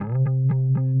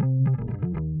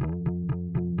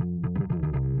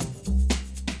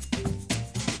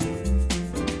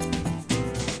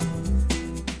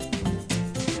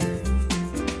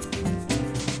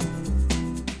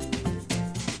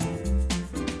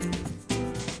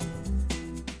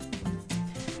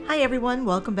Hi, everyone.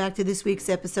 Welcome back to this week's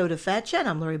episode of Fat Chat.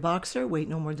 I'm Lori Boxer, Weight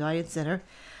No More Diet Center.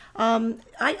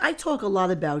 I talk a lot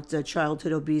about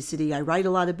childhood obesity. I write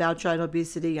a lot about childhood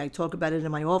obesity. I talk about it in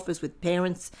my office with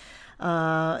parents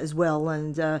as well.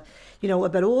 And,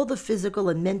 about all the physical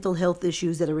and mental health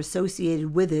issues that are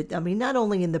associated with it. I mean, not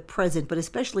only in the present, but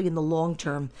especially in the long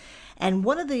term. And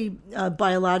one of the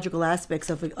biological aspects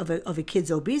of a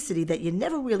kid's obesity that you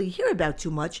never really hear about too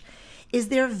much is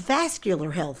their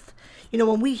vascular health.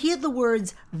 When we hear the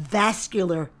words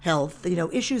vascular health,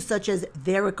 issues such as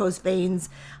varicose veins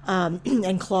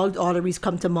and clogged arteries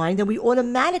come to mind, and we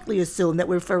automatically assume that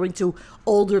we're referring to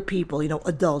older people,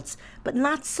 adults, but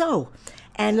not so.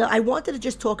 And I wanted to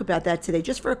just talk about that today,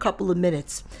 just for a couple of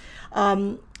minutes.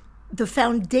 The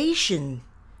foundation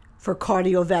for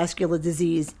cardiovascular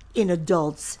disease in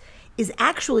adults is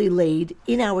actually laid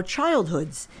in our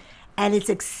childhoods, and it's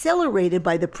accelerated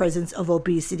by the presence of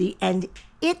obesity and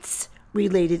its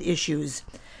related issues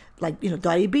like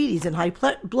diabetes and high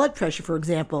blood pressure, for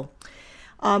example.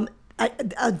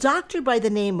 A doctor by the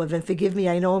name of, and forgive me,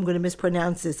 I know I'm going to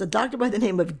mispronounce this, a doctor by the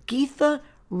name of Geetha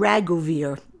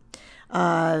Raghuveer.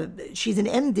 She's an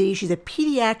MD. She's a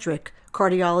pediatric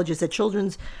cardiologist at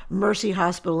Children's Mercy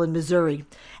Hospital in Missouri.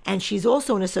 And she's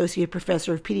also an associate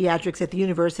professor of pediatrics at the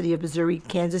University of Missouri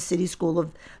Kansas City School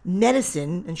of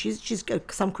Medicine. And she's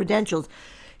got some credentials.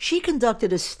 She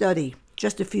conducted a study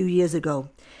just a few years ago.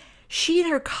 She and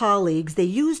her colleagues, they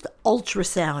used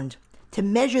ultrasound to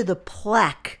measure the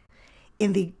plaque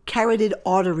in the carotid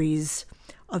arteries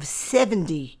of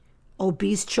 70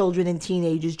 obese children and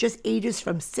teenagers, just ages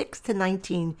from 6 to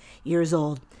 19 years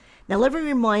old. Now, let me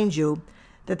remind you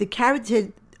that the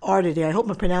carotid artery, I hope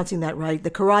I'm pronouncing that right, the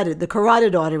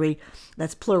carotid artery,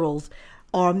 that's plurals,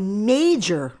 are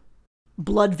major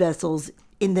blood vessels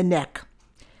in the neck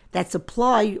that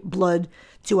supply blood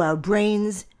to our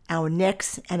brains, our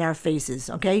necks, and our faces,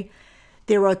 okay?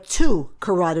 There are two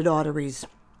carotid arteries,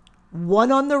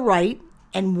 one on the right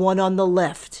and one on the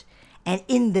left. And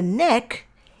in the neck,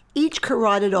 each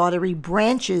carotid artery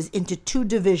branches into two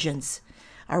divisions,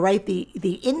 all right?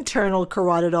 The internal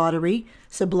carotid artery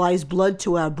supplies blood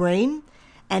to our brain,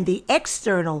 and the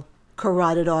external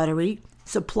carotid artery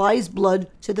supplies blood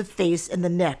to the face and the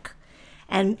neck.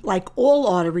 And like all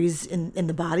arteries in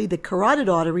the body, the carotid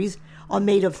arteries are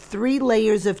made of 3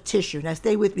 layers of tissue. Now,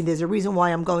 stay with me. There's a reason why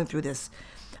I'm going through this,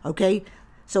 okay?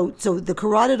 So the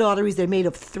carotid arteries, they're made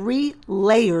of 3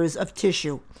 layers of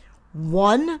tissue.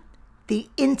 1, the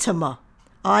intima,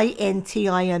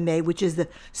 I-N-T-I-M-A, which is the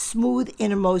smooth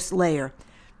innermost layer.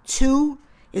 2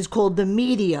 is called the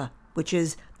media, which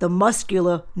is the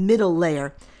muscular middle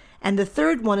layer. And the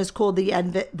third one is called the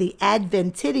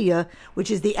adventitia,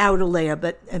 which is the outer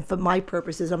layer. And for my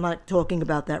purposes, I'm not talking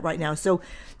about that right now. So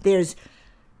there's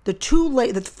the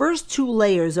first 2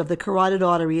 layers of the carotid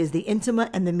artery is the intima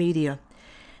and the media.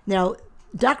 Now,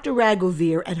 Dr.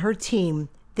 Raghuveer and her team,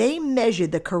 they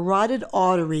measured the carotid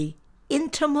artery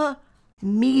intima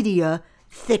media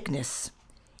thickness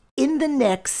in the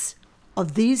necks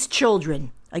of these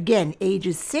children, again,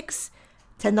 ages 6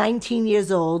 to 19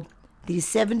 years old, these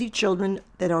 70 children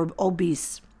that are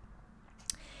obese.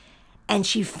 And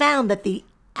she found that the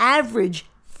average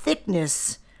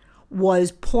thickness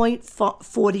was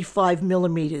 0.45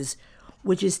 millimeters,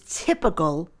 which is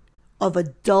typical of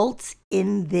adults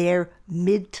in their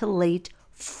mid to late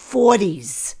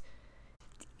 40s.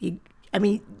 You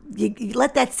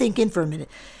let that sink in for a minute.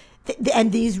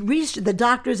 And the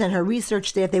doctors and her research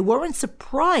staff, they weren't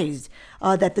surprised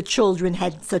that the children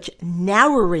had such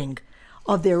narrowing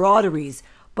of their arteries,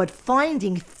 but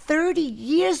finding 30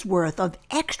 years worth of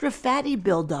extra fatty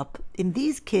buildup in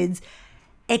these kids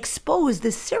exposed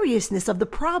the seriousness of the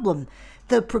problem.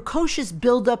 The precocious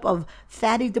buildup of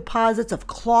fatty deposits of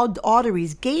clogged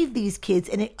arteries gave these kids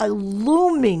a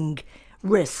looming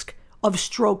risk of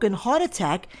stroke and heart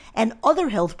attack and other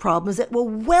health problems that were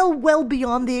well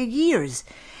beyond their years.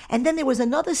 And then there was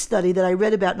another study that I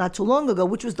read about not too long ago,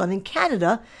 which was done in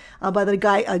Canada by a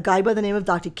guy by the name of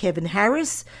Dr. Kevin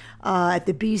Harris at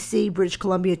the BC, British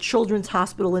Columbia Children's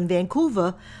Hospital in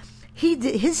Vancouver.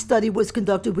 His study was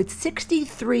conducted with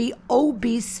 63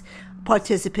 obese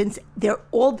participants. Their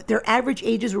average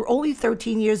ages were only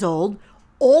 13 years old.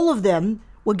 All of them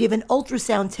were given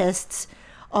ultrasound tests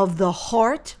of the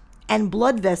heart and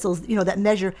blood vessels, that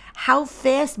measure how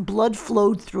fast blood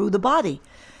flowed through the body.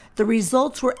 The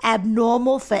results were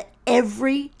abnormal for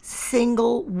every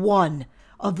single one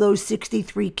of those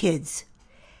 63 kids.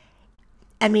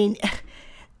 I mean,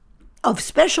 of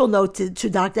special note to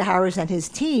Dr. Harris and his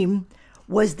team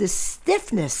was the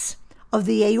stiffness of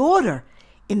the aorta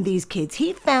in these kids.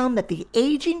 He found that the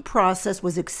aging process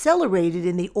was accelerated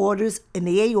in the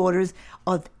aortas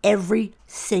of every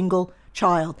single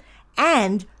child.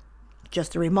 And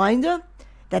just a reminder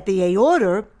that the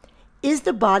aorta is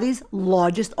the body's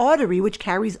largest artery, which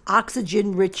carries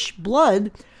oxygen-rich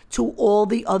blood to all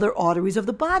the other arteries of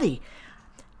the body.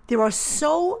 There are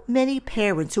so many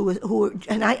parents who are,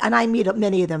 and I meet up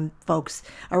many of them, folks,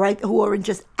 all right, who are in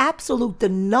just absolute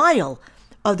denial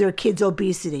of their kids'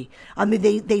 obesity. I mean,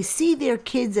 they see their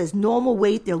kids as normal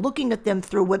weight. They're looking at them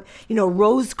through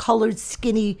rose-colored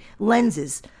skinny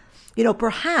lenses.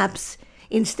 Perhaps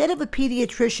instead of a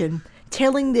pediatrician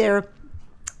telling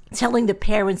the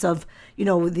parents of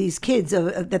these kids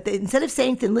that instead of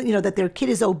saying that their kid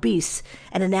is obese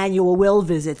at an annual well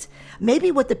visit, maybe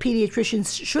what the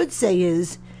pediatricians should say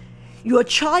is, your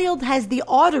child has the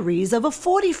arteries of a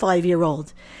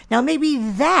 45-year-old. Now maybe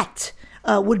that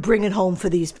would bring it home for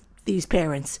these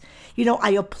parents.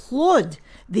 I applaud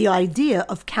the idea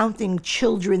of counting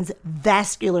children's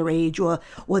vascular age or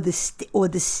the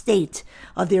state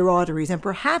of their arteries. And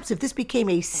perhaps if this became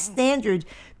a standard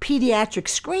pediatric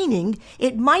screening,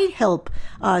 it might help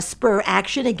spur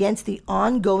action against the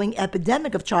ongoing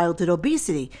epidemic of childhood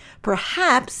obesity.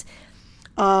 Perhaps,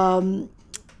 again,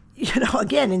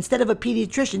 instead of a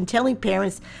pediatrician telling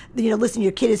parents, listen,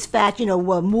 your kid is fat,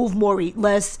 move more, eat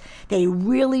less, they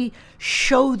really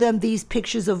show them these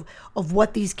pictures of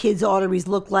what these kids' arteries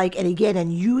look like. And again,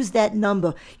 and use that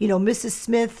number. Mrs.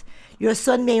 Smith, your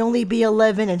son may only be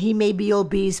 11 and he may be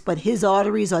obese, but his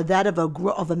arteries are that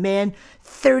of a man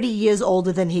 30 years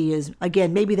older than he is.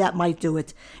 Again, maybe that might do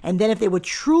it. And then if they were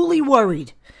truly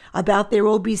worried about their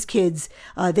obese kids,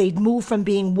 they'd move from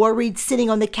being worried sitting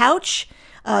on the couch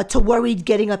to worried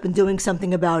getting up and doing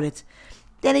something about it.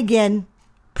 Then again,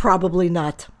 probably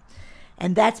not.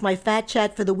 And that's my Fat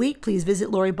Chat for the week. Please visit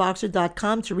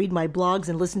LoriBoxer.com to read my blogs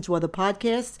and listen to other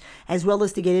podcasts, as well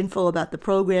as to get info about the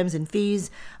programs and fees.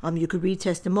 You could read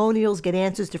testimonials, get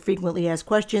answers to frequently asked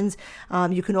questions.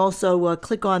 You can also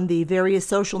click on the various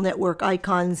social network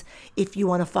icons if you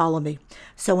want to follow me.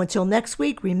 So until next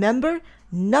week, remember,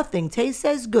 nothing tastes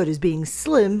as good as being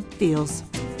slim feels.